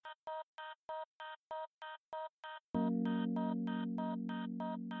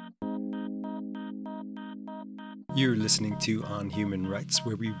You're listening to On Human Rights,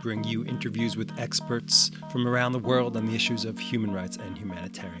 where we bring you interviews with experts from around the world on the issues of human rights and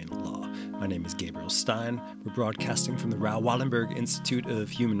humanitarian law. My name is Gabriel Stein. We're broadcasting from the Raoul Wallenberg Institute of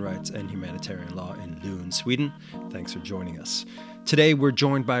Human Rights and Humanitarian Law in Lund, Sweden. Thanks for joining us. Today, we're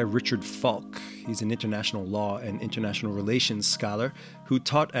joined by Richard Falk. He's an international law and international relations scholar who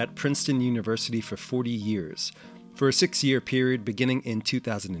taught at Princeton University for 40 years. For a 6-year period beginning in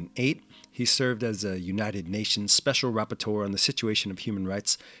 2008, he served as a United Nations Special Rapporteur on the situation of human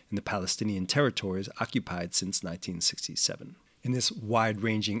rights in the Palestinian territories occupied since 1967. In this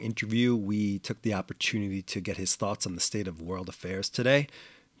wide-ranging interview, we took the opportunity to get his thoughts on the state of world affairs today,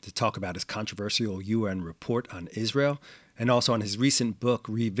 to talk about his controversial UN report on Israel, and also on his recent book,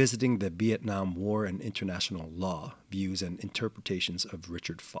 Revisiting the Vietnam War and International Law, Views and Interpretations of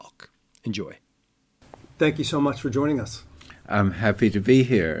Richard Falk. Enjoy. Thank you so much for joining us. I'm happy to be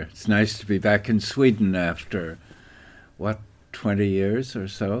here. It's nice to be back in Sweden after, 20 years or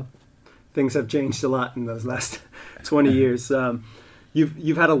so? Things have changed a lot in those last 20 years.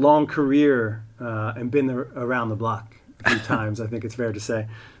 You've had a long career and been around the block a few times, I think it's fair to say.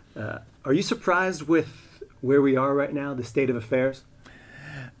 Are you surprised with where we are right now, the state of affairs?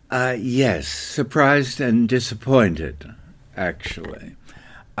 Yes, surprised and disappointed, actually.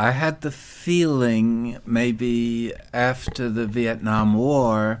 I had the feeling maybe after the Vietnam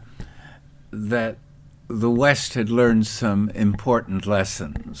War that the West had learned some important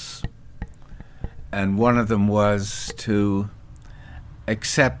lessons. And one of them was to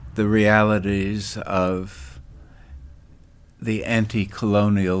accept the realities of the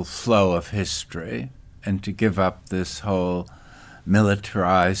anti-colonial flow of history and to give up this whole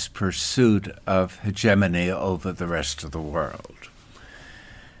militarized pursuit of hegemony over the rest of the world.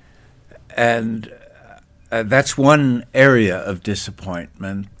 And that's one area of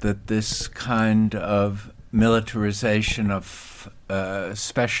disappointment, that this kind of militarization of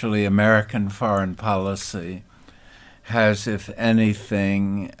especially American foreign policy has, if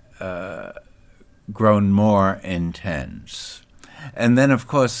anything, grown more intense. And then, of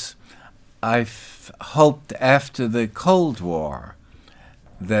course, I've hoped after the Cold War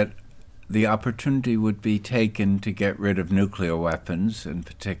that the opportunity would be taken to get rid of nuclear weapons in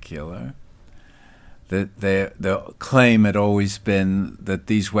particular. The claim had always been that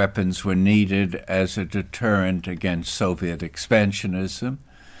these weapons were needed as a deterrent against Soviet expansionism.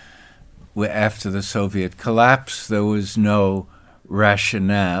 After the Soviet collapse, there was no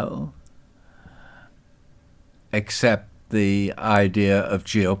rationale except the idea of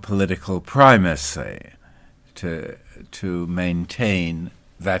geopolitical primacy to maintain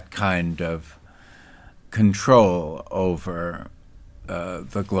that kind of control over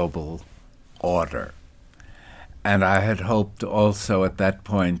the global order. And I had hoped also at that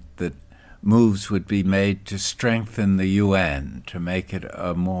point that moves would be made to strengthen the UN, to make it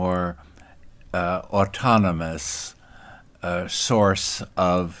a more autonomous source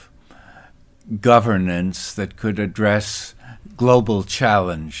of governance that could address global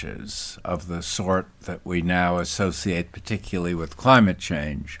challenges of the sort that we now associate particularly with climate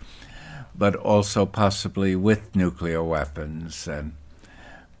change, but also possibly with nuclear weapons and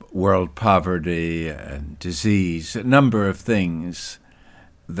world poverty and disease, a number of things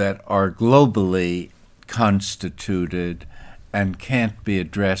that are globally constituted and can't be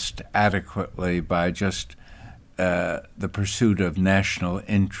addressed adequately by just the pursuit of national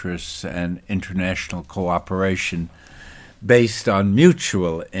interests and international cooperation based on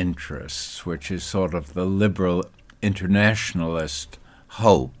mutual interests, which is sort of the liberal internationalist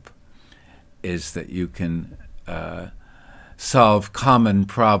hope, is that you can solve common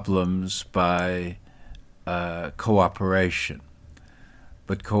problems by cooperation.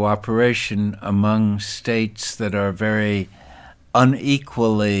 But cooperation among states that are very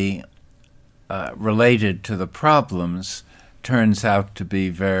unequally related to the problems turns out to be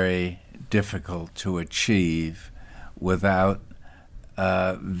very difficult to achieve without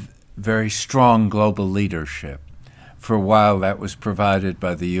very strong global leadership. For a while, that was provided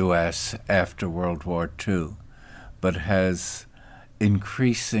by the U.S. after World War II, but has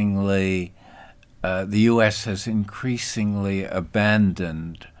increasingly, the U.S. has increasingly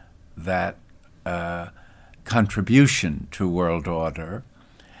abandoned that contribution to world order.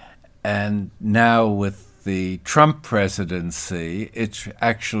 And now with the Trump presidency, it's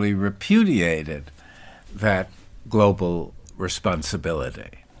actually repudiated that global responsibility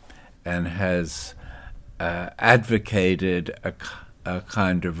and has advocated a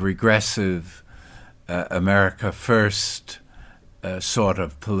kind of regressive America First sort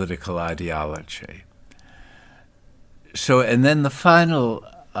of political ideology. So, and then the final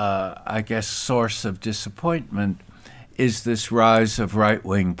I guess, source of disappointment is this rise of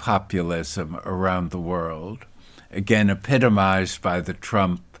right-wing populism around the world, again epitomized by the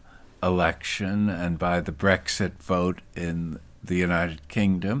Trump election and by the Brexit vote in the United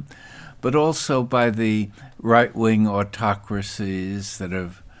Kingdom, but also by the right-wing autocracies that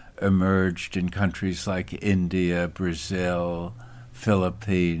have emerged in countries like India, Brazil,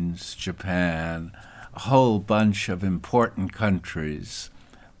 Philippines, Japan, a whole bunch of important countries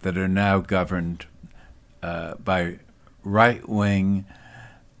that are now governed by right-wing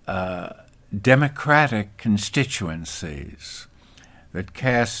democratic constituencies that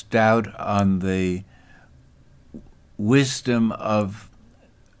cast doubt on the wisdom of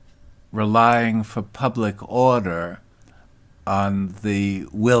relying for public order on the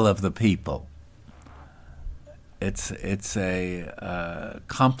will of the people. It's a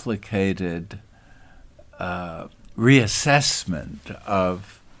complicated reassessment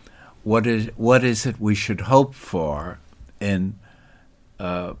of what is it we should hope for in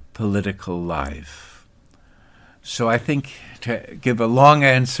political life. So I think, to give a long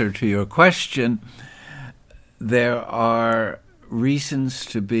answer to your question, there are reasons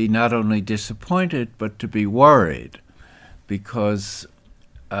to be not only disappointed but to be worried, because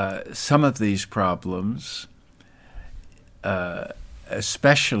some of these problems,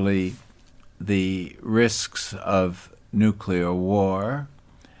 especially the risks of nuclear war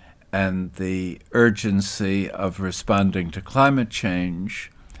and the urgency of responding to climate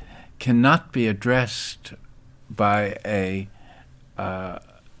change, cannot be addressed by a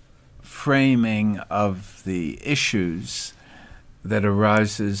framing of the issues that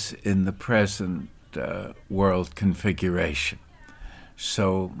arises in the present world configuration.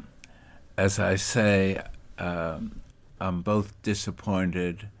 So, as I say, I'm both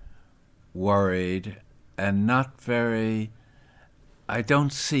disappointed, worried, and I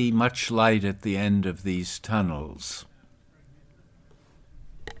don't see much light at the end of these tunnels.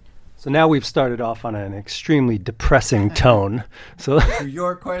 So now we've started off on an extremely depressing tone. So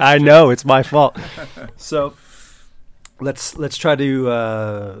Your question? I know, it's my fault. So let's try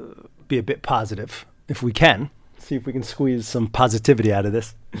to be a bit positive if we can. See if we can squeeze some positivity out of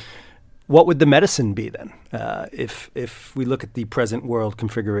this. What would the medicine be then, if we look at the present world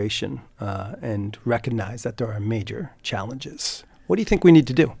configuration and recognize that there are major challenges? What do you think we need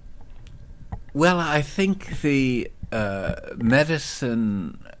to do? Well, I think the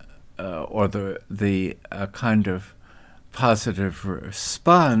medicine or the kind of positive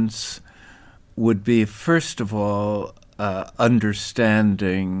response would be, first of all,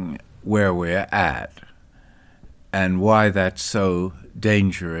 understanding where we're at and why that's so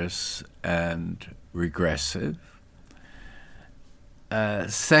dangerous and regressive.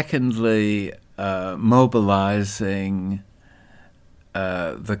 Secondly, mobilizing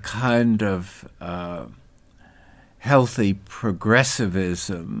the kind of healthy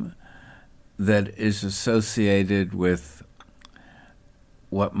progressivism that is associated with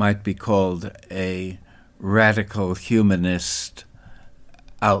what might be called a radical humanist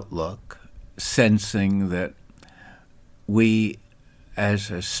outlook, sensing that we as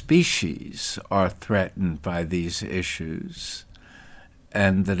a species are threatened by these issues,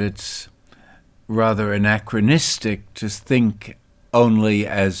 and that it's rather anachronistic to think only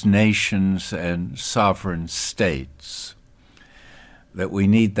as nations and sovereign states, that we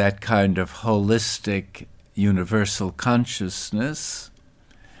need that kind of holistic universal consciousness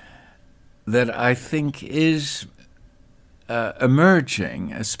that I think is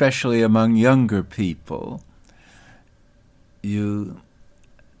emerging, especially among younger people. You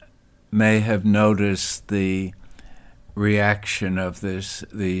may have noticed the reaction of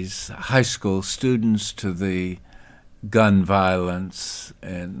these high school students to the gun violence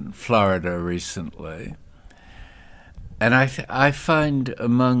in Florida recently. And I find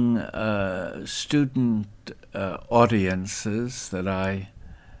among student audiences that I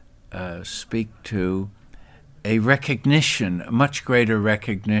speak to a recognition, a much greater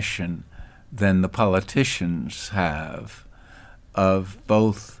recognition than the politicians have, of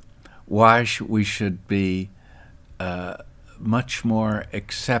both why we should be much more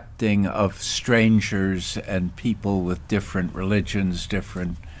accepting of strangers and people with different religions,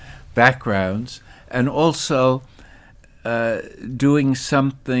 different backgrounds, and also doing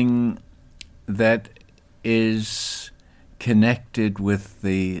something that is connected with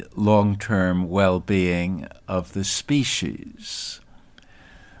the long-term well-being of the species,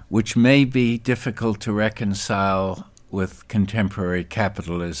 which may be difficult to reconcile with contemporary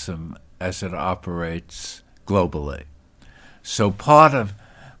capitalism as it operates globally. So part of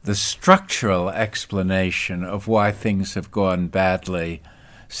the structural explanation of why things have gone badly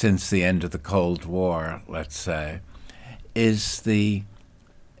since the end of the Cold War, let's say, is the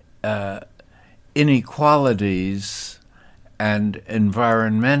inequalities and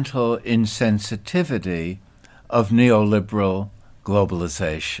environmental insensitivity of neoliberal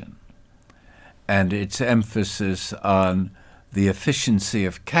globalization, and its emphasis on the efficiency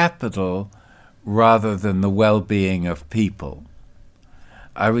of capital rather than the well-being of people.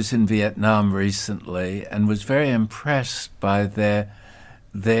 I was in Vietnam recently and was very impressed by their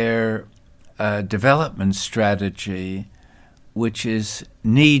development strategy, which is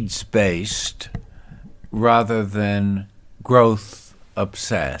needs-based rather than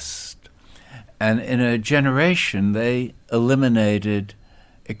growth-obsessed. And in a generation, they eliminated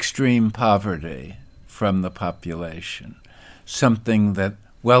extreme poverty from the population, something that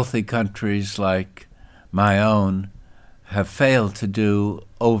wealthy countries like my own have failed to do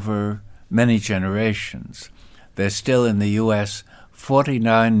over many generations. There's still in the U.S.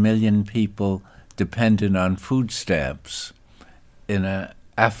 49 million people dependent on food stamps in an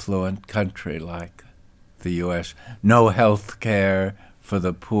affluent country like the U.S. No health care for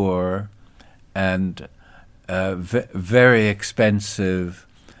the poor, and very expensive,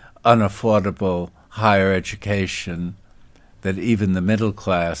 unaffordable higher education that even the middle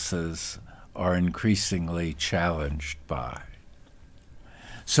classes are increasingly challenged by.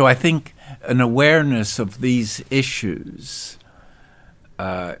 So I think an awareness of these issues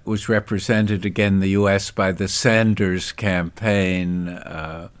was represented again in the U.S. by the Sanders campaign,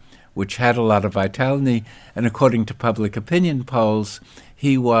 which had a lot of vitality, and according to public opinion polls,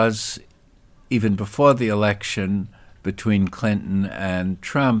 he was, even before the election between Clinton and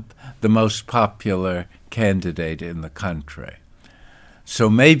Trump, the most popular candidate in the country. So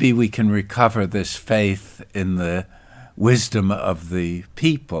maybe we can recover this faith in the wisdom of the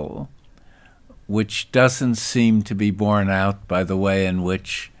people, which doesn't seem to be borne out by the way in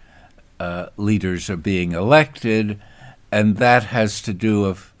which leaders are being elected, and that has to do,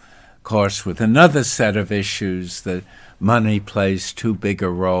 of course, with another set of issues, that money plays too big a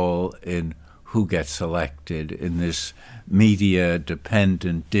role in who gets elected in this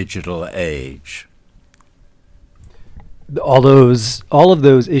media-dependent digital age. All of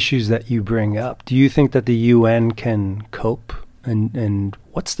those issues that you bring up, do you think that the UN can cope? And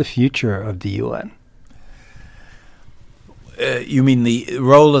what's the future of the UN? You mean the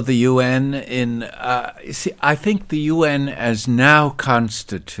role of the UN in... I think the UN as now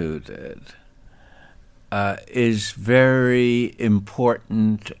constituted is very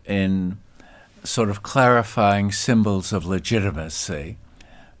important in sort of clarifying symbols of legitimacy,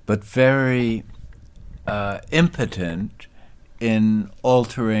 but very impotent in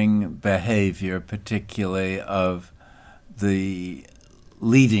altering behavior, particularly of the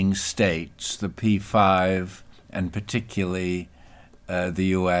leading states, the P5, and particularly the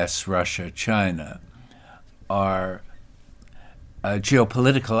U.S., Russia, China, are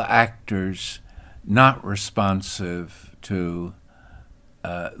geopolitical actors not responsive to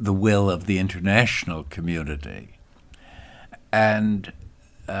the will of the international community. And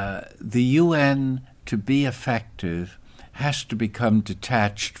the UN, to be effective, has to become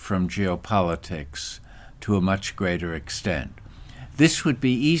detached from geopolitics to a much greater extent. This would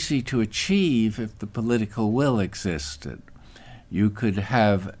be easy to achieve if the political will existed. You could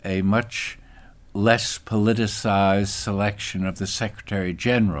have a much less politicized selection of the Secretary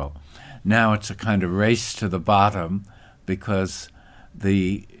General. Now it's a kind of race to the bottom because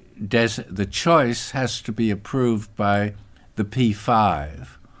the choice has to be approved by the P5,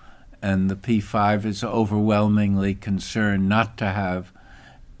 and the P5 is overwhelmingly concerned not to have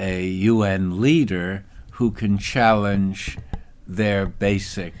a UN leader who can challenge their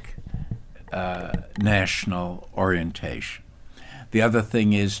basic national orientation. The other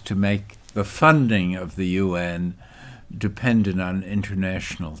thing is to make the funding of the UN dependent on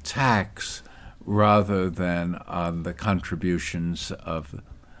international tax rather than on the contributions of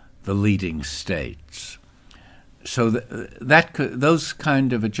the leading states. So those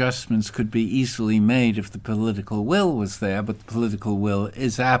kind of adjustments could be easily made if the political will was there, but the political will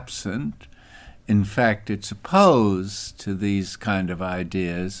is absent. In fact, it's opposed to these kind of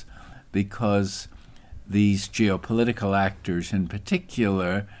ideas because these geopolitical actors in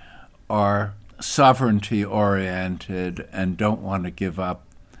particular are sovereignty-oriented and don't want to give up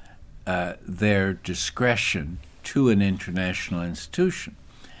their discretion to an international institution.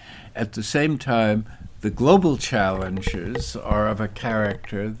 At the same time, the global challenges are of a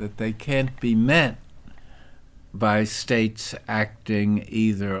character that they can't be met by states acting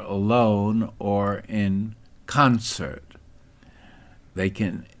either alone or in concert. They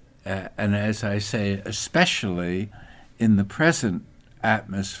can, and as I say, especially in the present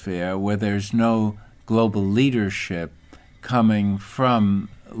atmosphere where there's no global leadership coming from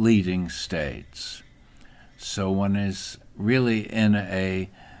leading states. So one is really in a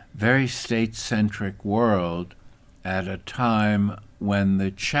very state-centric world at a time when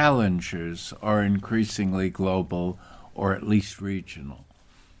the challenges are increasingly global or at least regional.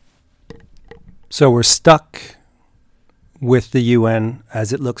 So we're stuck with the UN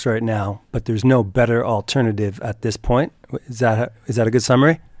as it looks right now, but there's no better alternative at this point. Is that a good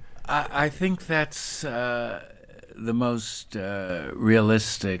summary? I think that's the most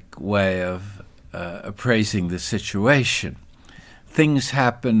realistic way of appraising the situation. Things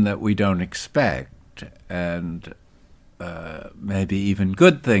happen that we don't expect, and maybe even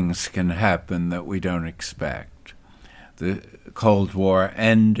good things can happen that we don't expect. The Cold War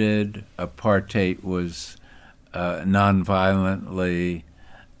ended, apartheid was nonviolently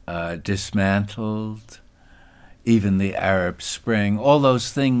dismantled, even the Arab Spring. All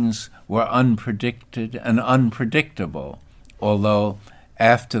those things were unpredicted and unpredictable, although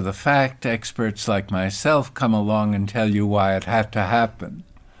after the fact, experts like myself come along and tell you why it had to happen.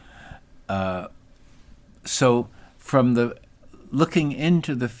 So from the looking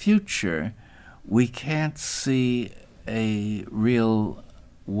into the future, we can't see a real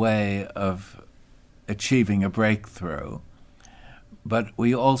way of achieving a breakthrough. But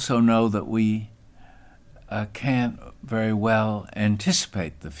we also know that we can't very well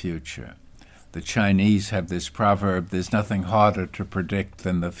anticipate the future. The Chinese have this proverb, there's nothing harder to predict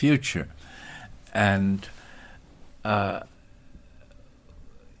than the future. And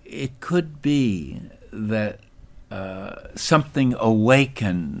it could be that something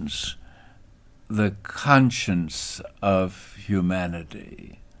awakens the conscience of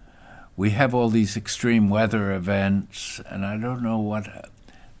humanity. We have all these extreme weather events, and I don't know what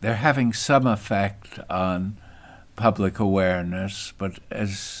they're having some effect on public awareness, but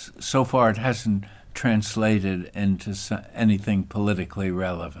as so far it hasn't translated into anything politically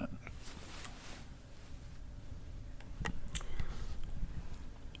relevant.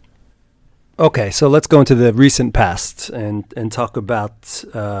 Okay, so let's go into the recent past and talk about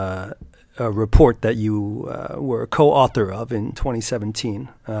a report that you were a co-author of in 2017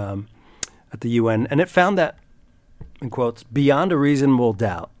 at the UN, and it found that, in quotes, beyond a reasonable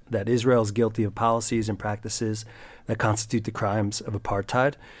doubt that Israel is guilty of policies and practices that constitute the crimes of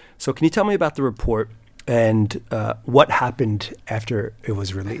apartheid. So can you tell me about the report and what happened after it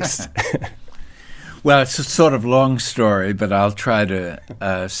was released? Well, it's a sort of long story, but I'll try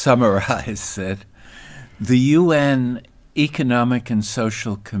to summarize it. The UN Economic and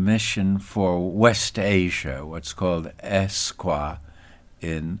Social Commission for West Asia, what's called ESQA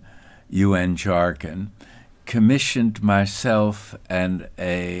in UN jargon, commissioned myself and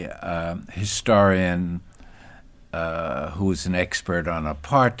a historian who is an expert on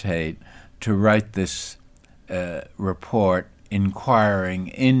apartheid to write this report inquiring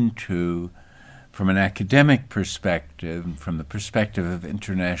into, from an academic perspective, from the perspective of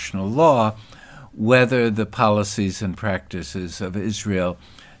international law, whether the policies and practices of Israel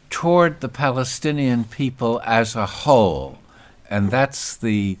toward the Palestinian people as a whole, and that's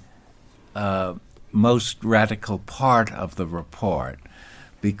the most radical part of the report,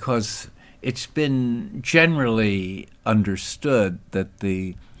 because it's been generally understood that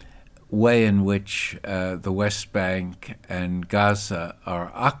the way in which the West Bank and Gaza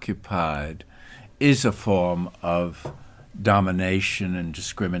are occupied is a form of domination and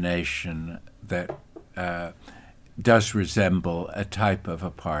discrimination that does resemble a type of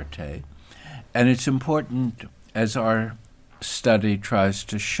apartheid. And it's important, as our study tries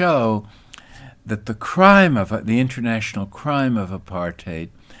to show, that the international crime of apartheid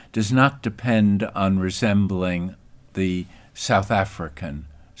does not depend on resembling the South African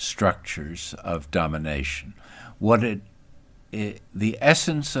structures of domination. The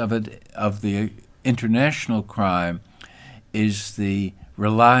essence of the international crime is the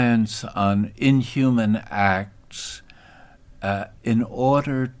reliance on inhuman acts in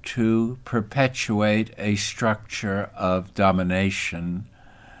order to perpetuate a structure of domination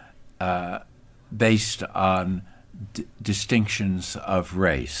based on distinctions of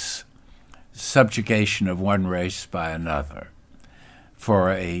race, subjugation of one race by another for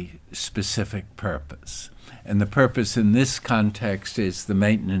a specific purpose. And the purpose in this context is the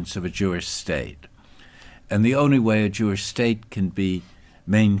maintenance of a Jewish state. And the only way a Jewish state can be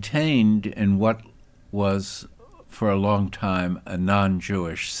maintained in what was for a long time a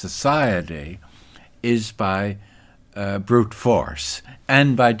non-Jewish society is by brute force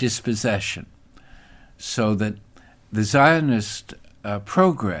and by dispossession. So that the Zionist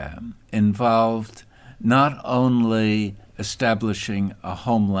program involved not only establishing a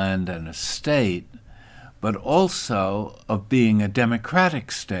homeland and a state, but also of being a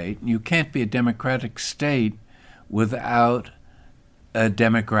democratic state. You can't be a democratic state without a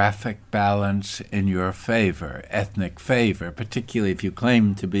demographic balance in your favor, ethnic favor, particularly if you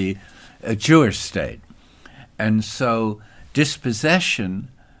claim to be a Jewish state. And so dispossession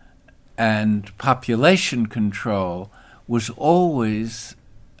and population control was always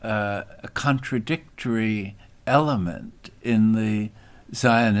a contradictory element in the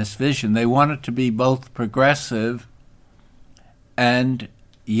Zionist vision. They wanted to be both progressive and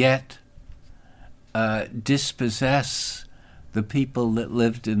yet dispossess the people that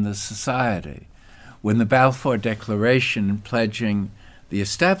lived in the society. When the Balfour Declaration pledging the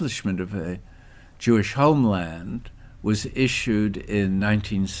establishment of a Jewish homeland was issued in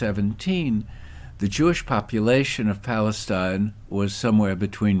 1917, the Jewish population of Palestine was somewhere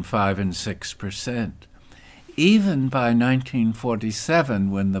between 5 and 6%. Even by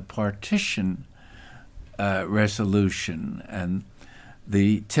 1947, when the partition resolution and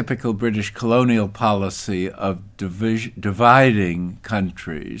the typical British colonial policy of dividing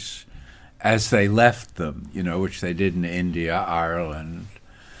countries as they left them, which they did in India, Ireland,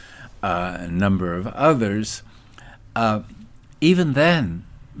 a number of others, even then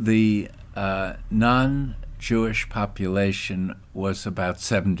the non-Jewish population was about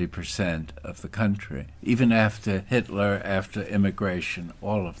 70% of the country, even after Hitler, after immigration,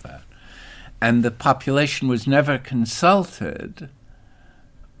 all of that. And the population was never consulted,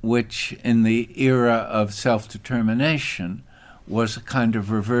 which in the era of self-determination was a kind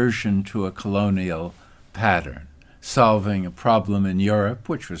of reversion to a colonial pattern, solving a problem in Europe,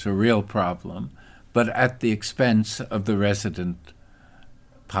 which was a real problem, but at the expense of the resident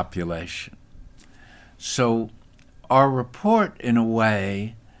population. So our report, in a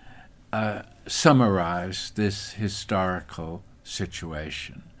way, summarized this historical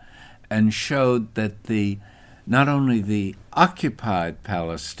situation and showed that not only the occupied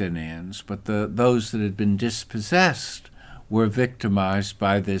Palestinians, but those that had been dispossessed were victimized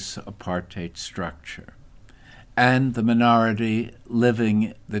by this apartheid structure. And the minority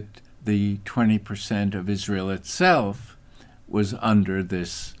living, the 20% of Israel itself, was under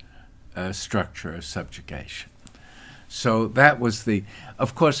this structure of subjugation. So that was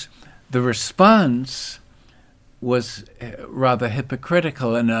of course, the response was rather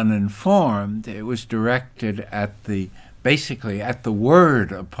hypocritical and uninformed. It was directed basically at the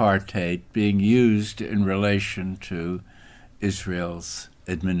word apartheid being used in relation to Israel's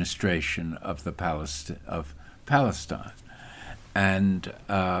administration of Palestine. And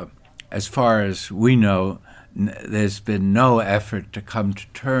as far as we know, there's been no effort to come to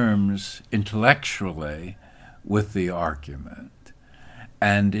terms intellectually with the argument.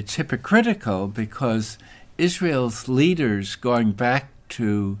 And it's hypocritical because Israel's leaders, going back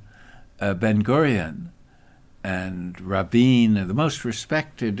to Ben-Gurion and Rabin, and the most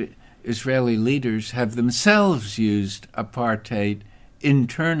respected Israeli leaders, have themselves used apartheid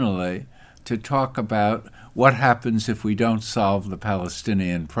internally to talk about what happens if we don't solve the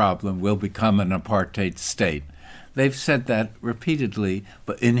Palestinian problem. We'll become an apartheid state. They've said that repeatedly,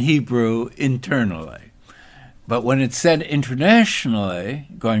 but in Hebrew, internally. But when it's said internationally,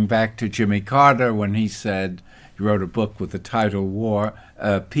 going back to Jimmy Carter, when he wrote a book with the title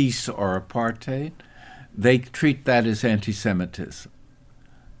Peace or Apartheid, they treat that as anti-Semitism.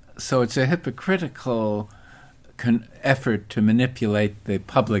 So it's a hypocritical effort to manipulate the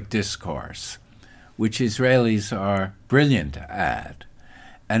public discourse, which Israelis are brilliant at.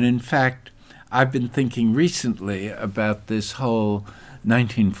 And in fact, I've been thinking recently about this whole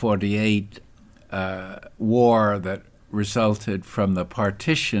 1948 war that resulted from the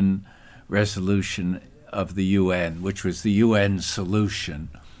partition resolution of the UN, which was the UN solution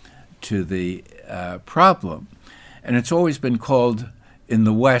to the problem. And it's always been called in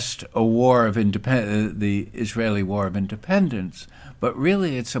the West a war of the Israeli War of Independence, but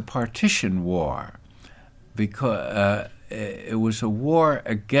really it's a partition war, because it was a war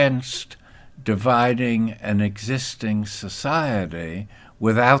against dividing an existing society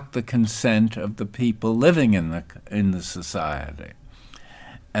without the consent of the people living in the society.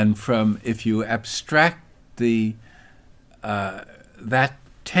 And if you abstract that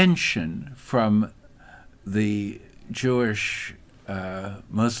tension from the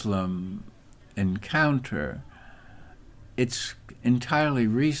Jewish-Muslim encounter, it's entirely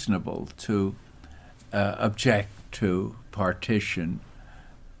reasonable to object to partition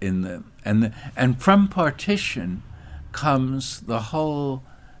and from partition comes the whole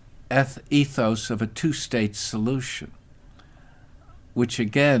ethos of a two-state solution, which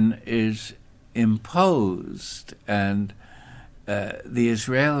again is imposed and the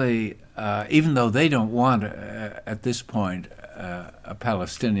Israeli, even though they don't want, at this point, a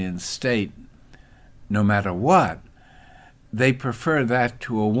Palestinian state, no matter what, they prefer that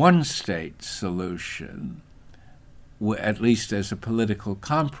to a one-state solution, at least as a political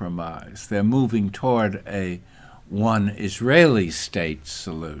compromise. They're moving toward a one Israeli state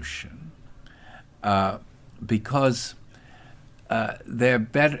solution because they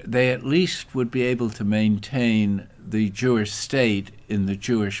at least would be able to maintain the Jewish state in the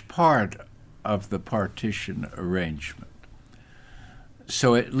Jewish part of the partition arrangement.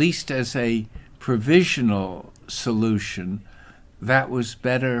 So at least as a provisional solution, that was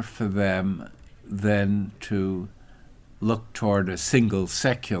better for them than to look toward a single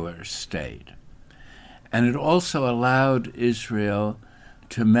secular state. And it also allowed Israel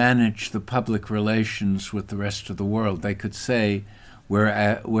to manage the public relations with the rest of the world. They could say,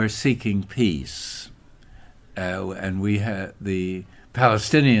 we're seeking peace, and the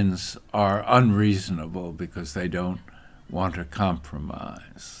Palestinians are unreasonable because they don't want to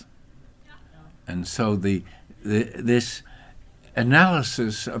compromise. And so this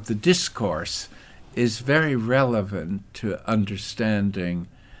analysis of the discourse is very relevant to understanding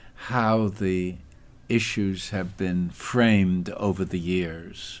how the issues have been framed over the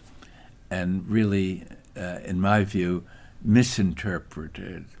years and really, in my view,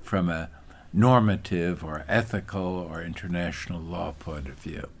 misinterpreted from a normative or ethical or international law point of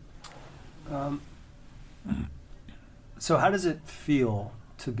view. So how does it feel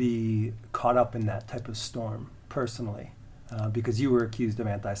to be caught up in that type of storm personally? Because you were accused of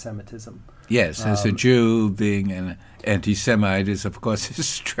anti-Semitism. Yes, as a Jew, being an anti-Semite is, of course, a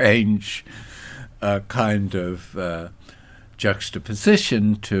strange kind of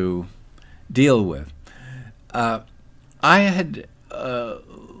juxtaposition to deal with. I had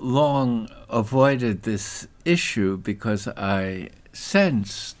long avoided this issue because I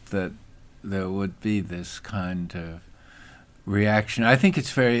sensed that there would be this kind of reaction. I think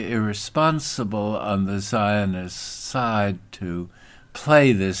it's very irresponsible on the Zionist side to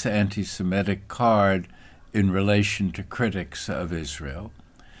play this anti-Semitic card in relation to critics of Israel,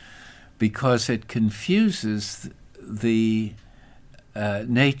 because it confuses the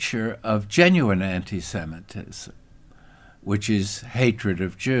nature of genuine anti-Semitism, which is hatred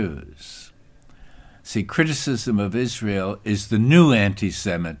of Jews. See, criticism of Israel is the new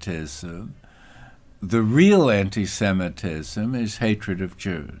anti-Semitism. The real anti-Semitism is hatred of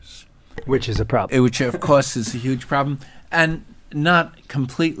Jews. Which is a problem. Which, of course, is a huge problem, and not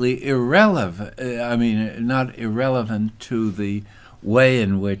completely irrelevant. Not irrelevant to the way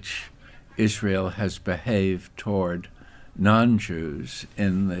in which Israel has behaved toward non-Jews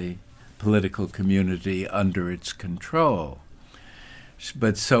in the political community under its control.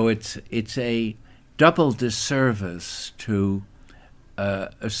 But so it's a double disservice to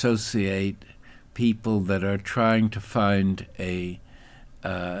associate people that are trying to find a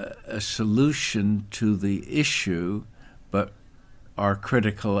solution to the issue, but are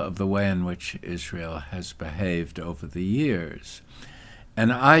critical of the way in which Israel has behaved over the years.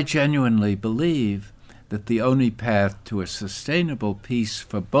 And I genuinely believe that the only path to a sustainable peace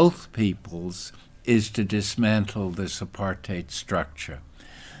for both peoples is to dismantle this apartheid structure.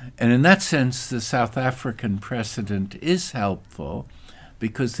 And in that sense, the South African precedent is helpful,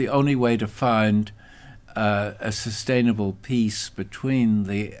 because the only way to find a sustainable peace between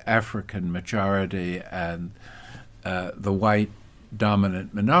the African majority and the white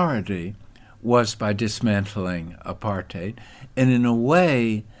dominant minority was by dismantling apartheid. And in a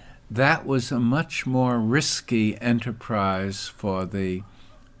way, that was a much more risky enterprise for the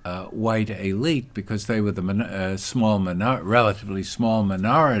white elite, because they were the relatively small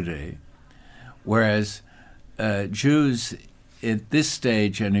minority, whereas Jews, at this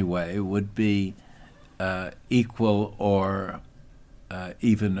stage anyway, would be equal or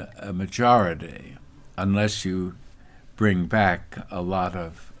even a majority, unless you bring back a lot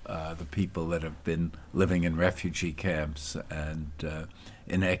of the people that have been living in refugee camps and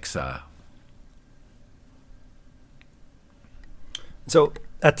in exile. So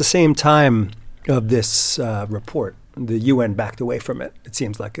at the same time of this report, the UN backed away from it. It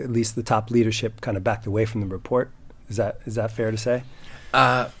seems like at least the top leadership kind of backed away from the report. Is that fair to say?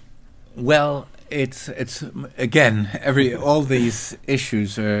 Well, it's again, all these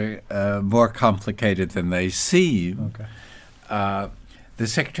issues are more complicated than they seem. Okay. The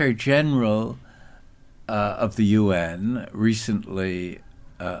Secretary General of the UN, recently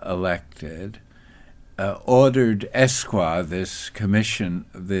elected, ordered ESQA, this commission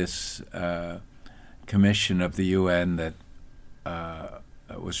of the UN that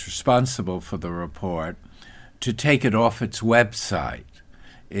was responsible for the report, to take it off its website.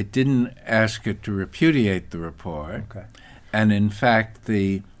 It didn't ask it to repudiate the report. Okay. And in fact,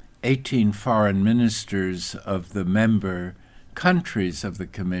 the 18 foreign ministers of the member countries of the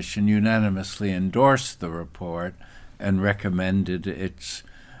Commission unanimously endorsed the report and recommended its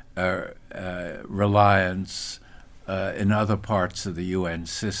reliance in other parts of the UN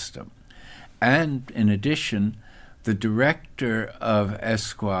system. And in addition, the director of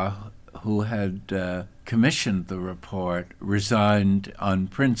ESCWA, who had commissioned the report, resigned on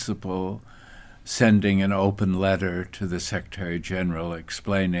principle, sending an open letter to the Secretary General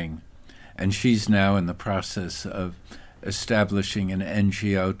explaining, and she's now in the process of establishing an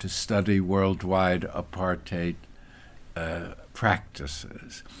NGO to study worldwide apartheid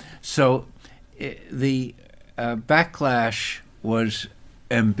practices. So the backlash was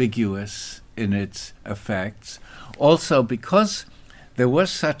ambiguous in its effects. Also, because there was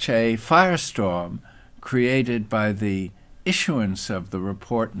such a firestorm created by the issuance of the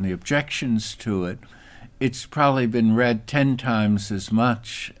report and the objections to it, it's probably been read 10 times as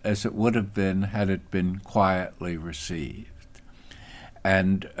much as it would have been had it been quietly received.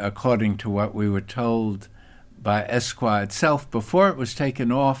 And according to what we were told by ESCWA itself, before it was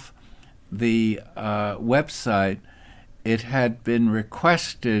taken off the website, it had been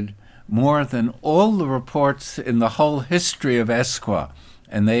requested more than all the reports in the whole history of ESCWA.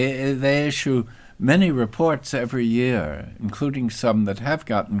 And they issue many reports every year, including some that have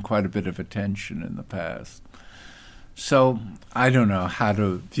gotten quite a bit of attention in the past. So I don't know how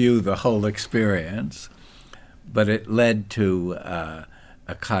to view the whole experience, but it led to a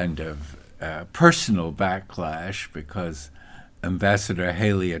kind of personal backlash because Ambassador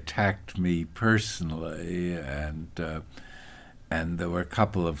Haley attacked me personally, and there were a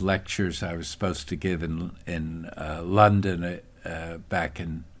couple of lectures I was supposed to give in London back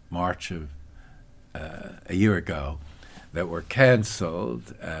in March of a year ago that were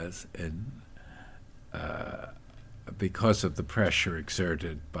canceled because of the pressure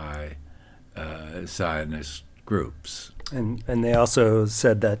exerted by Zionist groups. And they also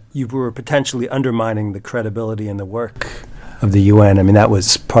said that you were potentially undermining the credibility and the work of the UN. I mean, that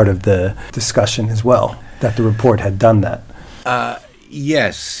was part of the discussion as well, that the report had done that.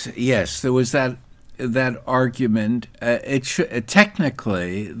 Yes, there was that argument.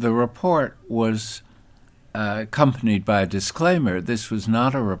 Technically, the report was accompanied by a disclaimer. This was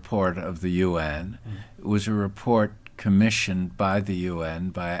not a report of the UN. It was a report commissioned by the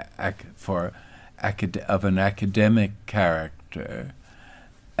UN of an academic character,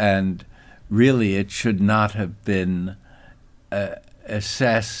 and really it should not have been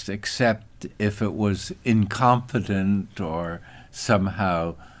assessed except if it was incompetent or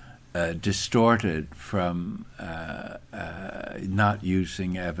somehow distorted from not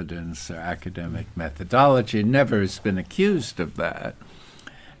using evidence or academic methodology. It never has been accused of that.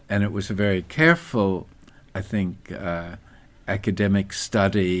 And it was a very careful, I think, academic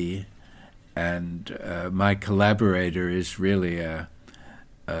study, and my collaborator is really a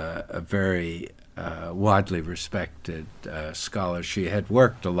very widely respected scholar. She had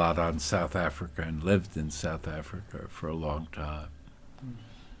worked a lot on South Africa and lived in South Africa for a long time.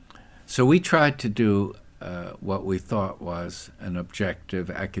 So we tried to do what we thought was an objective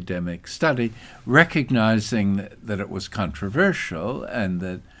academic study, recognizing that it was controversial and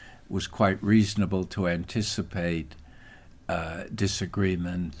that it was quite reasonable to anticipate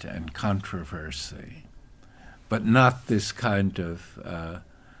disagreement and controversy, but not this kind of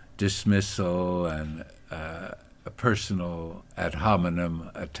dismissal and personal ad hominem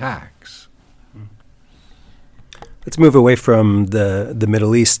attacks. Let's move away from the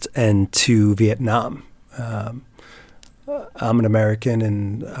Middle East and to Vietnam. I'm an American,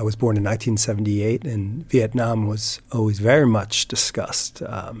 and I was born in 1978, and Vietnam was always very much discussed.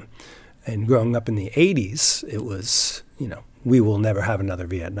 And growing up in the 80s, it was, we will never have another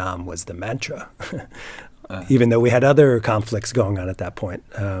Vietnam was the mantra, even though we had other conflicts going on at that point.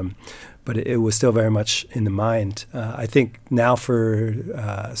 But it was still very much in the mind. I think now for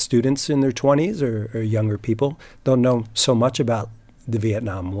students in their 20s or younger people, don't know so much about the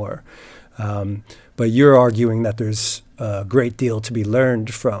Vietnam War. But you're arguing that there's a great deal to be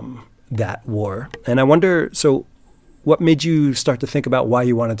learned from that war. And I wonder, so what made you start to think about why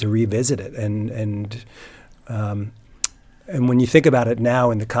you wanted to revisit it? And when you think about it now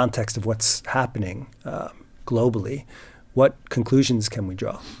in the context of what's happening globally, what conclusions can we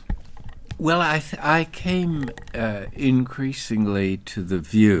draw? Well, I came increasingly to the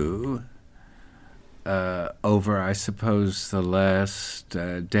view over, I suppose, the last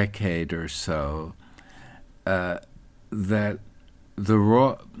decade or so that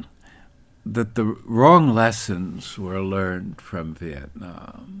that the wrong lessons were learned from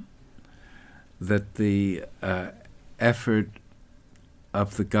Vietnam, that the effort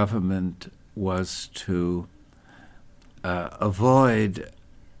of the government was to avoid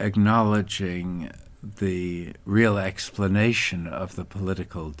acknowledging the real explanation of the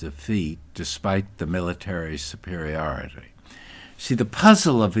political defeat despite the military superiority. See, the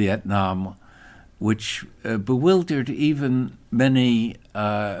puzzle of Vietnam, which bewildered even many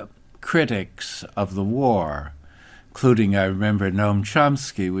critics of the war, including, I remember, Noam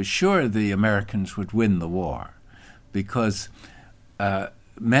Chomsky, was sure the Americans would win the war because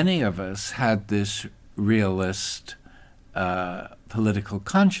many of us had this realist political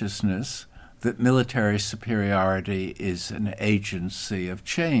consciousness that military superiority is an agency of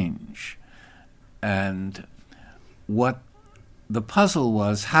change. And what the puzzle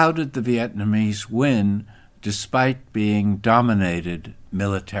was, how did the Vietnamese win despite being dominated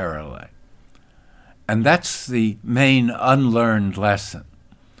militarily? And that's the main unlearned lesson,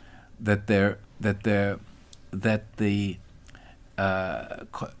 that the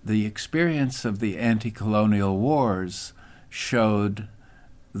experience of the anti-colonial wars showed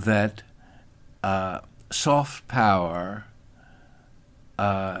that soft power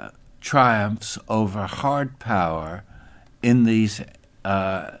triumphs over hard power in these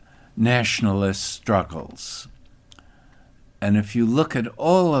nationalist struggles. And if you look at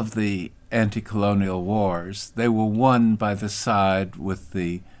all of the anti-colonial wars, they were won by the side with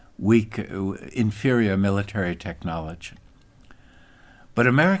the weak, inferior military technology. But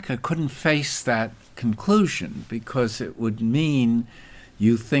America couldn't face that conclusion because it would mean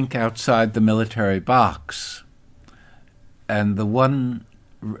you think outside the military box. And the one,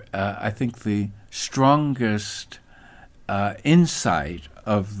 I think the strongest insight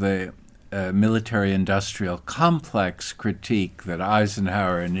of the military-industrial complex critique that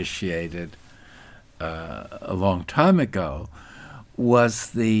Eisenhower initiated a long time ago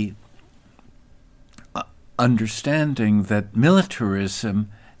was the understanding that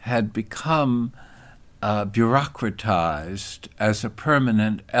militarism had become bureaucratized as a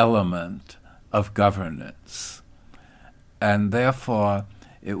permanent element of governance. And therefore,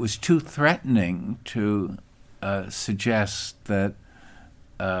 it was too threatening to suggest that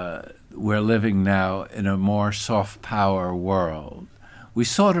we're living now in a more soft power world. We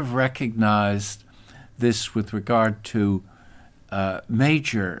sort of recognized this with regard to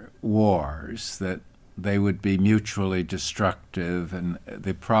major wars, that they would be mutually destructive, and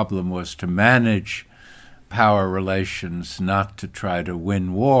the problem was to manage power relations, not to try to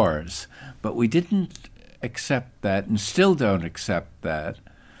win wars. But we didn't accept that, and still don't accept that,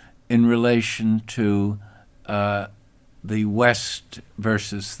 in relation to the West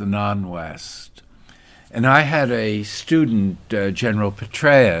versus the non-West. And I had a student, General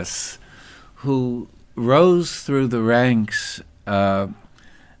Petraeus, who rose through the ranks of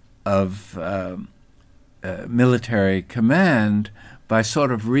military command by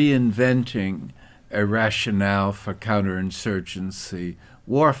sort of reinventing a rationale for counterinsurgency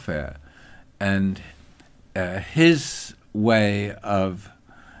warfare. And his way of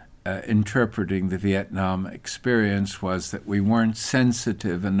interpreting the Vietnam experience was that we weren't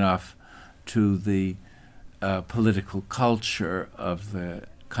sensitive enough to the political culture of the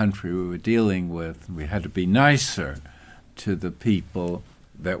country we were dealing with. We had to be nicer to the people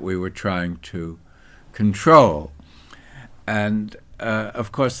that we were trying to control. And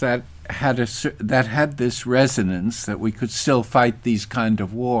of course that had this resonance that we could still fight these kind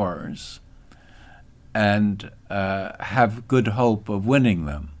of wars and have good hope of winning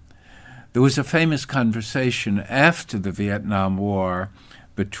them. There was a famous conversation after the Vietnam War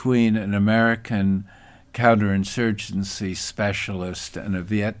between an American counterinsurgency specialist and a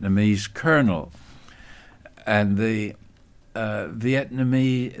Vietnamese colonel. And the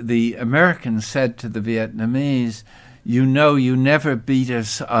American said to the Vietnamese, "You know, you never beat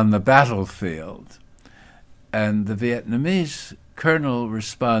us on the battlefield." And the Vietnamese colonel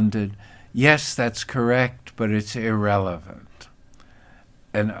responded, "Yes, that's correct, but it's irrelevant."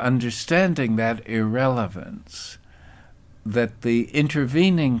 And understanding that irrelevance, that the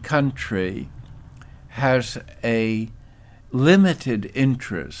intervening country has a limited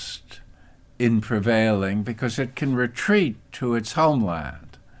interest in prevailing because it can retreat to its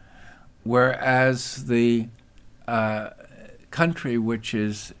homeland, whereas the country which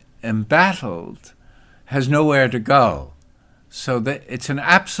is embattled has nowhere to go. So that it's an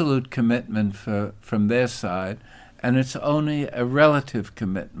absolute commitment from their side, and it's only a relative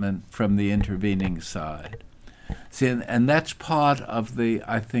commitment from the intervening side. See, and that's part of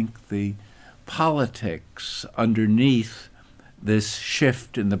I think, the politics underneath this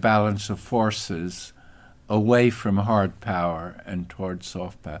shift in the balance of forces away from hard power and towards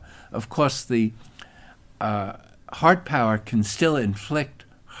soft power. Of course, the hard power can still inflict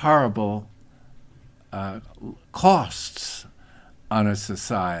horrible costs on a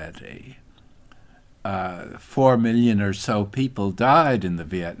society. 4 million or so people died in the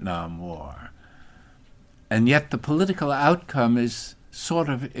Vietnam War. And yet the political outcome is sort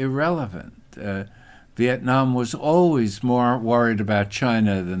of irrelevant. Vietnam was always more worried about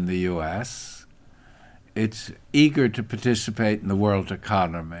China than the U.S. It's eager to participate in the world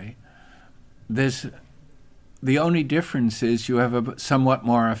economy. The only difference is you have a somewhat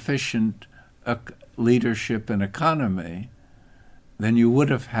more efficient leadership and economy than you would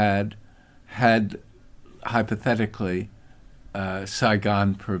have had hypothetically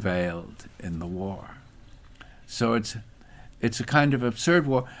Saigon prevailed in the war. So it's a kind of absurd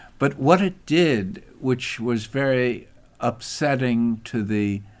war. But what it did, which was very upsetting to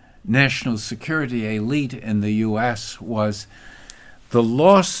the national security elite in the U.S., was the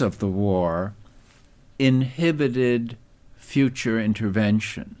loss of the war inhibited future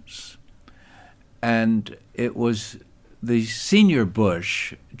interventions. And it was the senior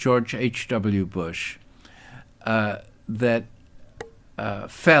Bush, George H.W. Bush, that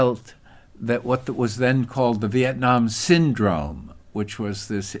felt that what was then called the Vietnam Syndrome, which was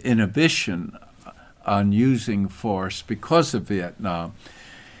this inhibition on using force because of Vietnam,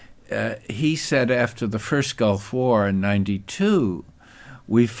 he said after the first Gulf War in 1992,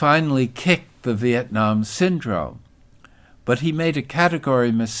 we finally kicked the Vietnam Syndrome. But he made a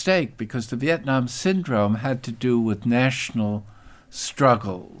category mistake because the Vietnam Syndrome had to do with national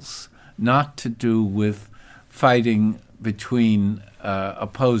struggles, not to do with fighting between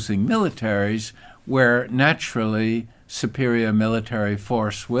opposing militaries, where naturally superior military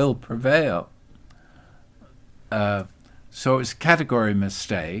force will prevail. So it's a category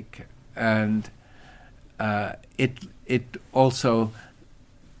mistake, and it also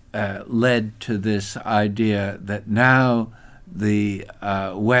led to this idea that now the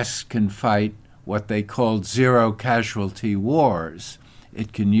West can fight what they called zero-casualty wars.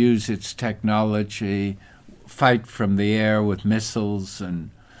 It can use its technology, fight from the air with missiles and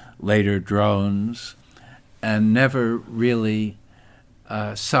later drones, and never really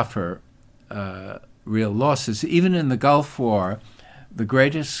suffer real losses. Even in the Gulf War, the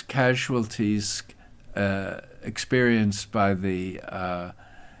greatest casualties experienced by the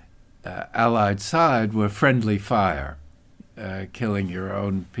Allied side were friendly fire, killing your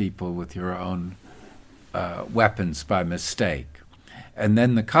own people with your own weapons by mistake. And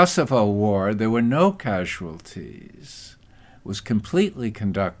then the Kosovo War, there were no casualties. It was completely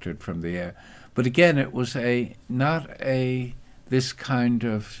conducted from the air. But again, it was not this kind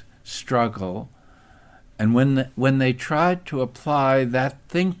of struggle. And when they tried to apply that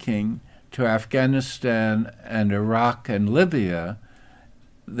thinking to Afghanistan and Iraq and Libya,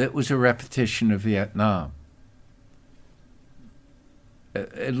 that was a repetition of Vietnam.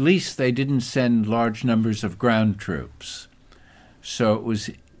 At least they didn't send large numbers of ground troops. So it was,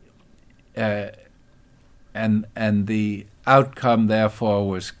 and the outcome therefore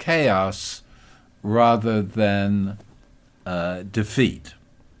was chaos rather than defeat.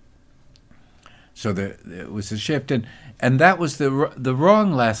 So it was a shift, and that was the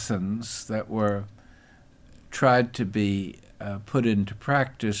wrong lessons that were tried to be put into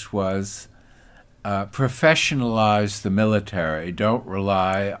practice was professionalize the military. Don't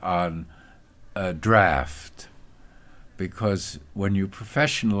rely on a draft, because when you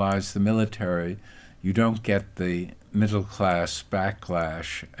professionalize the military, you don't get the middle-class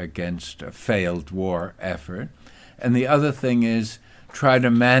backlash against a failed war effort. And the other thing is try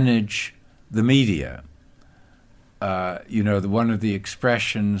to manage the media. One of the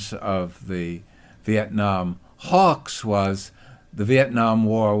expressions of the Vietnam hawks was the Vietnam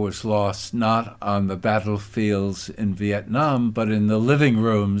War was lost not on the battlefields in Vietnam, but in the living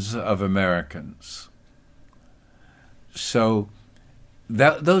rooms of Americans. So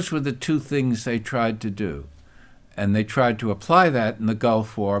those were the two things they tried to do. And they tried to apply that in the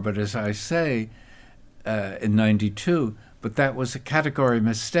Gulf War, but as I say, in 92, but that was a category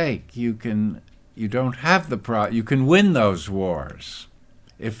mistake. You don't have you can win those wars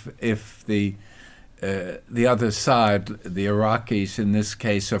if the other side, the Iraqis in this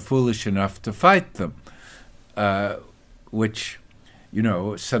case, are foolish enough to fight them, which,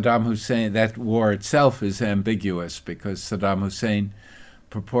 Saddam Hussein, that war itself is ambiguous because Saddam Hussein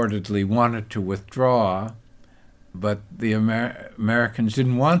purportedly wanted to withdraw, but the Americans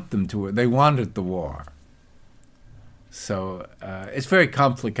didn't want them to. They wanted the war. So it's very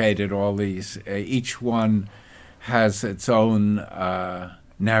complicated, all these. Each one has its own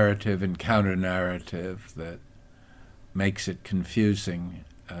narrative and counter-narrative that makes it confusing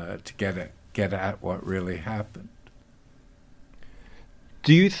to get at what really happened.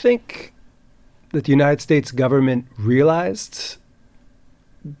 Do you think that the United States government realized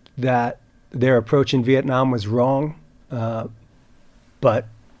that their approach in Vietnam was wrong, but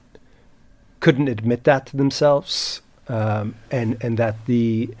couldn't admit that to themselves, and that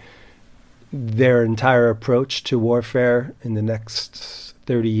their entire approach to warfare in the next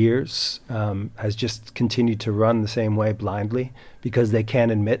 30 years has just continued to run the same way blindly because they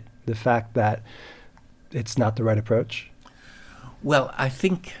can't admit the fact that it's not the right approach? Well, I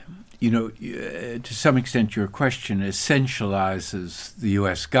think, to some extent your question essentializes the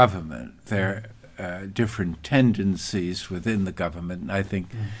U.S. government. There are different tendencies within the government, and I think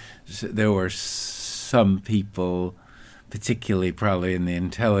there were some people, particularly probably in the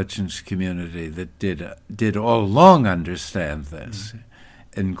intelligence community, that did all along understand this,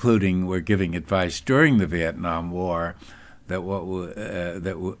 including were giving advice during the Vietnam War that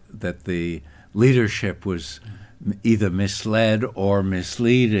that the leadership was either misled or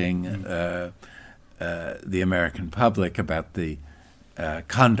misleading the American public about the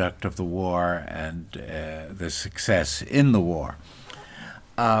conduct of the war and the success in the war.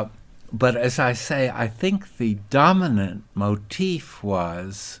 But as I say, I think the dominant motif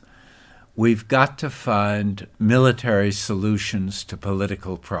was we've got to find military solutions to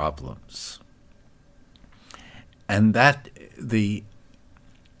political problems. And that the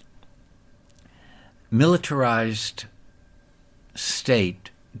militarized state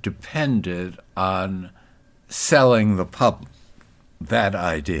depended on selling the public that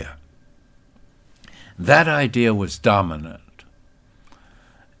idea. That idea was dominant.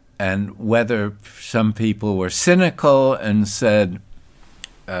 And whether some people were cynical and said,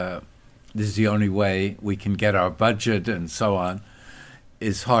 this is the only way we can get our budget and so on,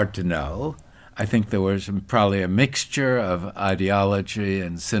 is hard to know. I think there was probably a mixture of ideology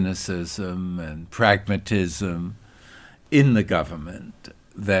and cynicism and pragmatism in the government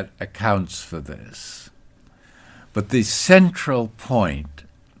that accounts for this. But the central point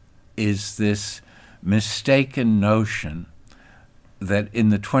is this mistaken notion that in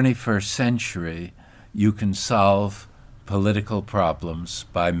the 21st century you can solve political problems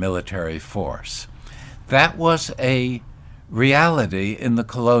by military force. That was a reality in the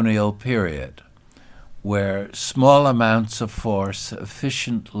colonial period, where small amounts of force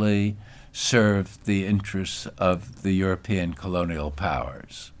efficiently served the interests of the European colonial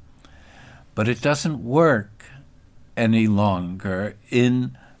powers. But it doesn't work any longer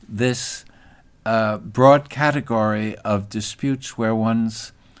in this broad category of disputes where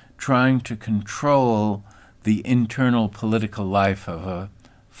one's trying to control the internal political life of a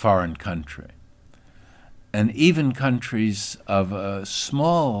foreign country. And even countries of a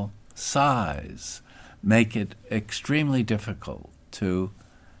small size make it extremely difficult to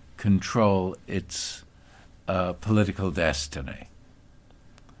control its political destiny.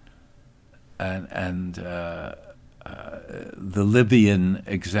 And the Libyan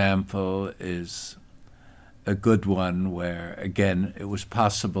example is a good one where, again, it was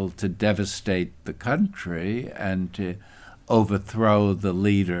possible to devastate the country and to overthrow the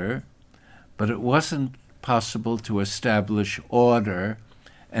leader, but it wasn't possible to establish order,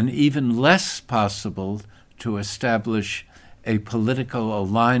 and even less possible to establish a political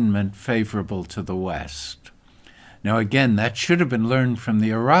alignment favorable to the West. Now, again, that should have been learned from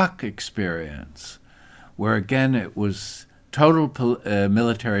the Iraq experience, where, again, it was total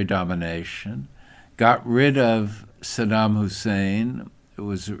military domination, got rid of Saddam Hussein. It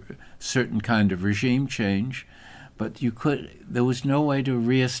was a certain kind of regime change, but there was no way to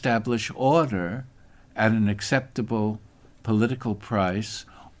reestablish order at an acceptable political price,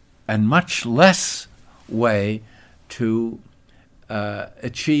 and much less way to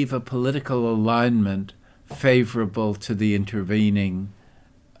achieve a political alignment favorable to the intervening,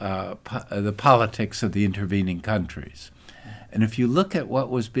 the politics of the intervening countries. And if you look at what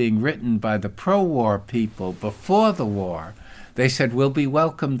was being written by the pro-war people before the war, they said, we'll be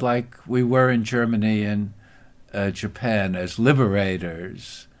welcomed like we were in Germany and Japan as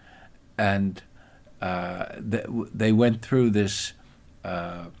liberators. And they went through this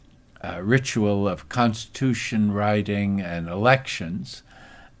ritual of constitution writing and elections,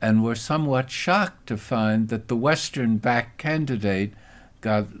 and were somewhat shocked to find that the Western-backed candidate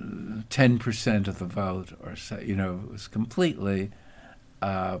got 10% of the vote, or so. It was completely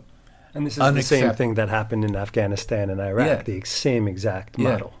and this is the same thing that happened in Afghanistan and Iraq, the same exact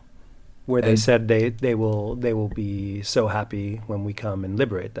model, where they said they will be so happy when we come and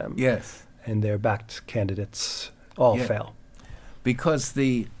liberate them. Yes. and their backed candidates all fail? Because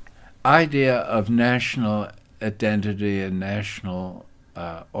the idea of national identity and national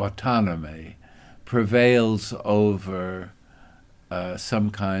autonomy prevails over some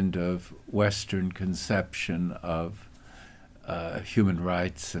kind of Western conception of human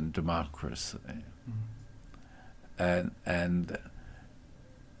rights and democracy. And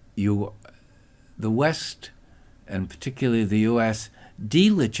the West, and particularly the U.S.,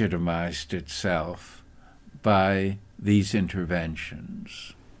 delegitimized itself by these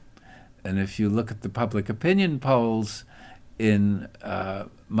interventions. And if you look at the public opinion polls in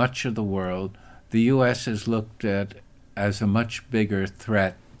much of the world, the U.S. is looked at as a much bigger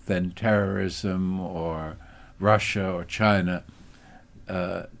threat than terrorism or Russia or China,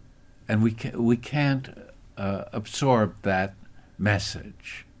 and we can't absorb that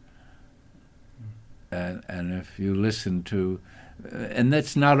message. And if you listen to, and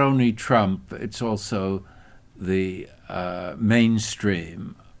that's not only Trump, it's also the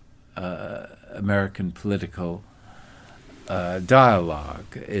mainstream American political dialogue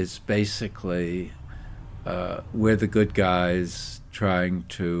is basically we're the good guys trying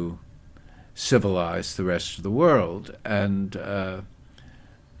to civilize the rest of the world. And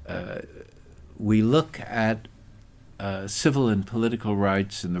we look at civil and political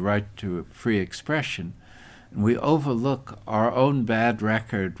rights and the right to free expression, and we overlook our own bad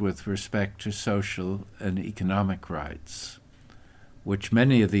record with respect to social and economic rights, which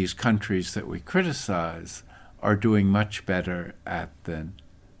many of these countries that we criticize are doing much better at than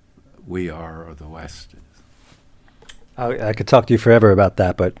we are or the West is. I could talk to you forever about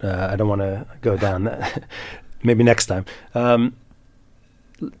that, but I don't want to go down that. Maybe next time.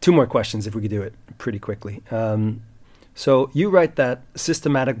 Two more questions, if we could do it pretty quickly. So you write that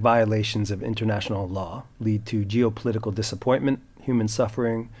systematic violations of international law lead to geopolitical disappointment, human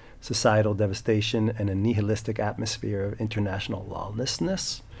suffering, societal devastation, and a nihilistic atmosphere of international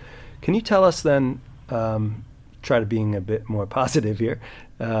lawlessness. Can you tell us then, try to being a bit more positive here,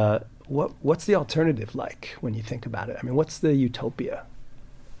 what's the alternative like when you think about it? I mean, what's the utopia?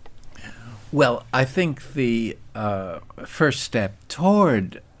 Well, I think the first step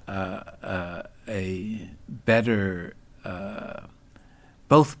toward a better,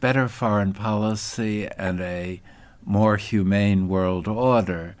 both better foreign policy and a more humane world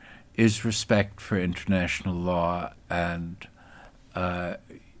order is respect for international law and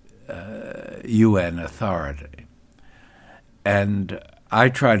UN authority. And I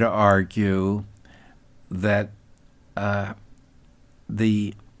try to argue that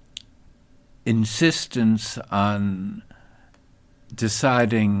the insistence on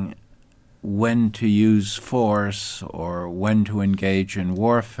deciding when to use force or when to engage in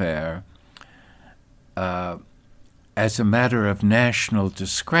warfare as a matter of national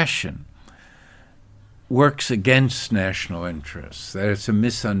discretion works against national interests. That it's a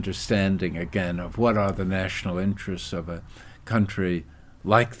misunderstanding, again, of what are the national interests of a country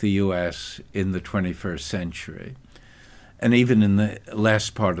like the U.S. in the 21st century, and even in the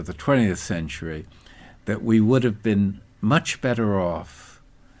last part of the 20th century, that we would have been much better off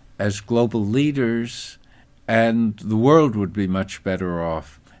as global leaders, and the world would be much better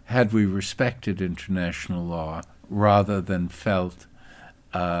off had we respected international law rather than felt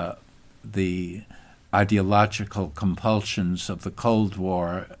the ideological compulsions of the Cold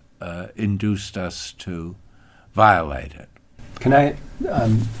War induced us to violate it. Can I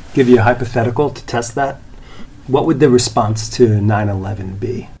give you a hypothetical to test that? What would the response to 9/11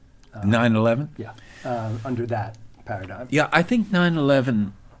 be? 9/11? Yeah, under that paradigm. Yeah, I think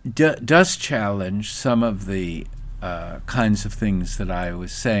 9/11 does challenge some of the kinds of things that I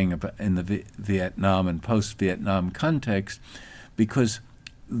was saying about in the Vietnam and post-Vietnam context, because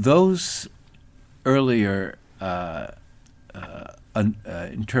those earlier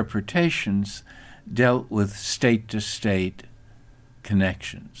interpretations dealt with state-to-state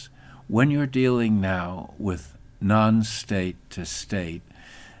connections. When you're dealing now with non-state to state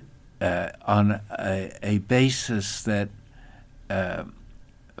on a basis that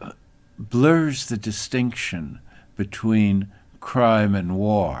blurs the distinction between crime and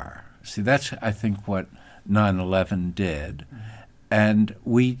war. See, that's, I think, what 9/11 did. And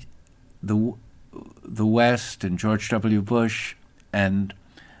the West and George W. Bush and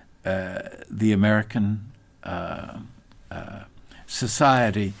the American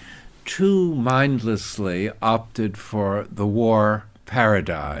society too mindlessly opted for the war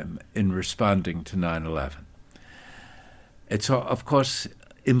paradigm in responding to 9/11. It's, of course,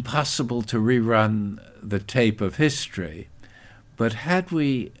 impossible to rerun the tape of history, but had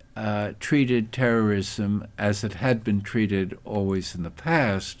we treated terrorism as it had been treated always in the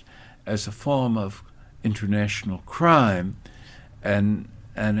past, as a form of international crime and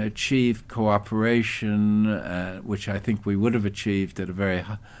achieve cooperation, which I think we would have achieved at a very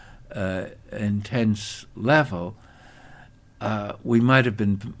intense level, we might have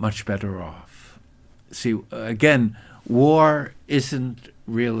been much better off. See, again, war isn't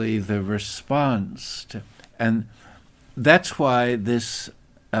really the response to, and that's why this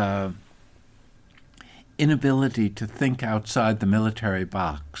inability to think outside the military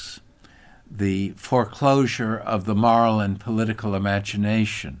box, the foreclosure of the moral and political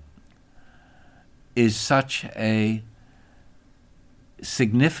imagination, is such a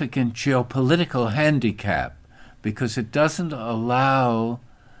significant geopolitical handicap, because it doesn't allow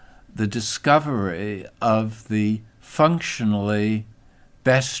the discovery of the functionally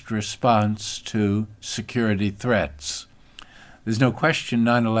best response to security threats. There's no question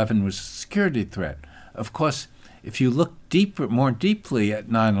 9/11 was a security threat. Of course, if you look more deeply at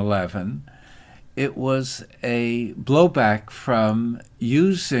 9/11, it was a blowback from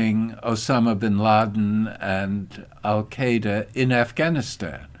using Osama bin Laden and al-Qaeda in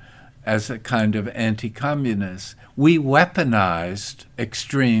Afghanistan as a kind of anti-communist. We weaponized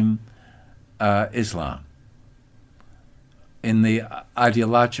extreme Islam in the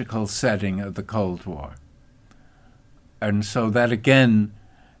ideological setting of the Cold War. And so that, again,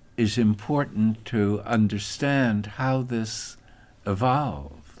 is important to understand how this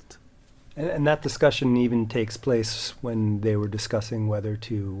evolved. And that discussion even takes place when they were discussing whether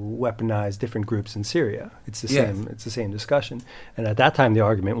to weaponize different groups in Syria. It's the same. It's the same discussion. And at that time, the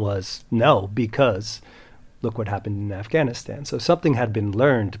argument was no, because look what happened in Afghanistan. So something had been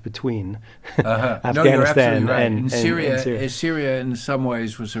learned between Afghanistan and Syria. Syria, in some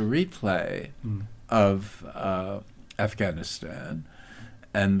ways, was a replay of Afghanistan,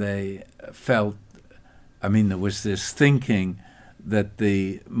 and they felt. I mean, there was this thinking that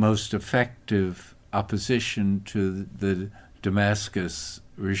the most effective opposition to the Damascus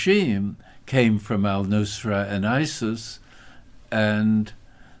regime came from al-Nusra and ISIS, and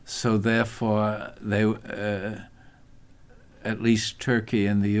so therefore they, at least Turkey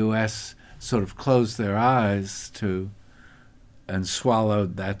and the U.S., sort of closed their eyes to and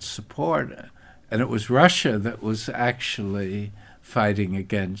swallowed that support. And it was Russia that was actually fighting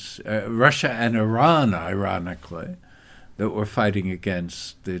against, Russia and Iran, ironically, that were fighting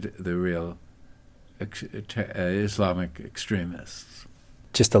against the real Islamic extremists.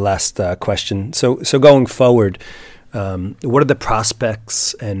 Just a last question. So going forward, what are the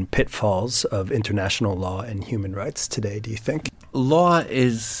prospects and pitfalls of international law and human rights today, do you think? Law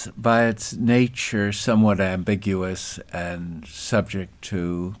is, by its nature, somewhat ambiguous and subject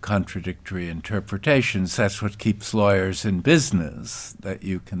to contradictory interpretations. That's what keeps lawyers in business, that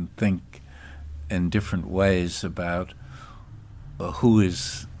you can think in different ways about who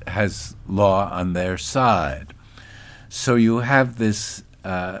has law on their side. So you have this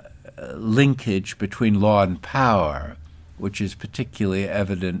linkage between law and power, which is particularly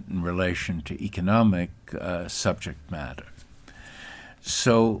evident in relation to economic subject matter.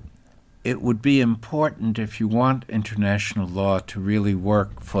 So it would be important, if you want international law to really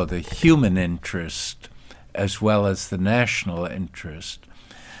work for the human interest as well as the national interest,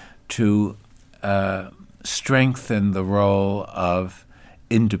 to strengthen the role of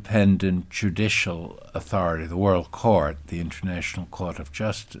independent judicial authority, the World Court, the International Court of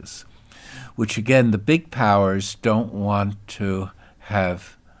Justice, which, again, the big powers don't want to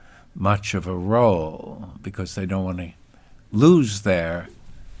have much of a role because they don't want to lose their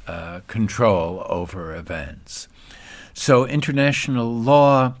control over events. So international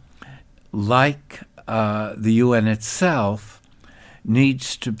law, like the UN itself,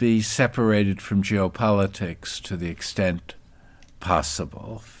 needs to be separated from geopolitics to the extent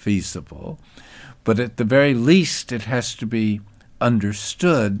possible, feasible. But at the very least, it has to be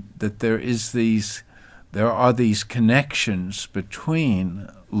understood that there are these connections between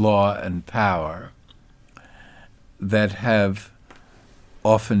law and power that have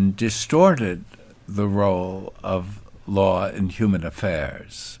often distorted the role of law in human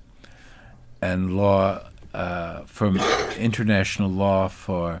affairs. And law, from international law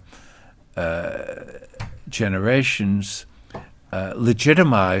for generations,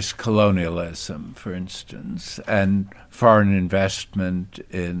 legitimized colonialism, for instance, and foreign investment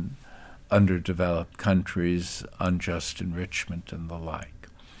in underdeveloped countries, unjust enrichment, and the like.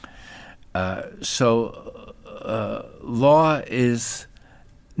 So law is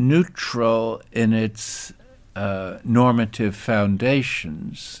neutral in its normative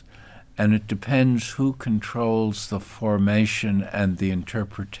foundations, and it depends who controls the formation and the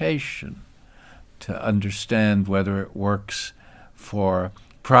interpretation to understand whether it works for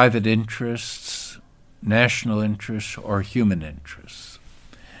private interests, national interests, or human interests.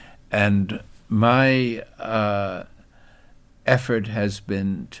 And my effort has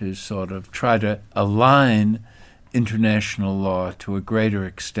been to sort of try to align international law to a greater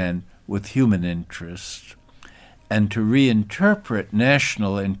extent with human interests and to reinterpret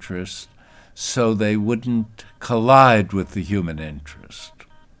national interests so they wouldn't collide with the human interest.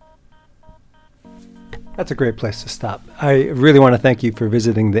 That's a great place to stop. I really want to thank you for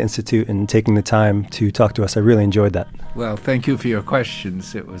visiting the Institute and taking the time to talk to us. I really enjoyed that. Well, thank you for your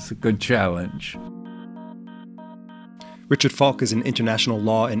questions. It was a good challenge. Richard Falk is an international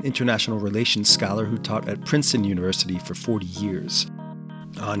law and international relations scholar who taught at Princeton University for 40 years.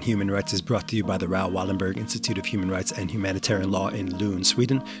 On Human Rights is brought to you by the Raoul Wallenberg Institute of Human Rights and Humanitarian Law in Lund,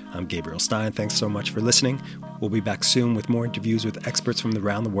 Sweden. I'm Gabriel Stein. Thanks so much for listening. We'll be back soon with more interviews with experts from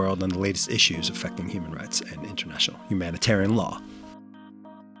around the world on the latest issues affecting human rights and international humanitarian law.